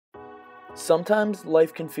Sometimes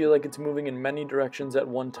life can feel like it's moving in many directions at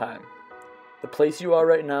one time. The place you are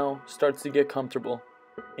right now starts to get comfortable,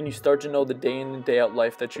 and you start to know the day in and day out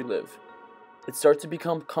life that you live. It starts to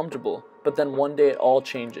become comfortable, but then one day it all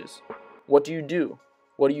changes. What do you do?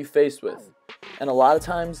 What are you faced with? And a lot of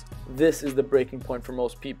times, this is the breaking point for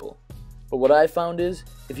most people. But what I found is,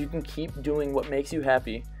 if you can keep doing what makes you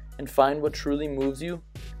happy and find what truly moves you,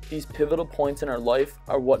 these pivotal points in our life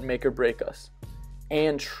are what make or break us,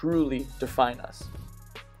 and truly define us.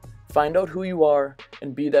 Find out who you are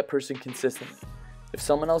and be that person consistently. If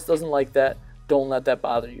someone else doesn't like that, don't let that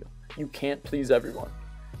bother you. You can't please everyone.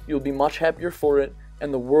 You'll be much happier for it,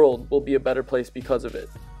 and the world will be a better place because of it.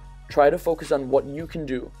 Try to focus on what you can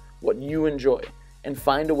do, what you enjoy, and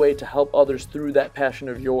find a way to help others through that passion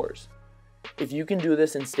of yours. If you can do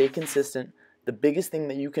this and stay consistent, the biggest thing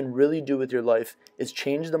that you can really do with your life is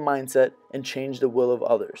change the mindset and change the will of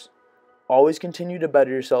others. Always continue to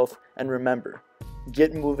better yourself, and remember,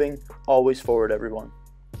 get moving, always forward, everyone.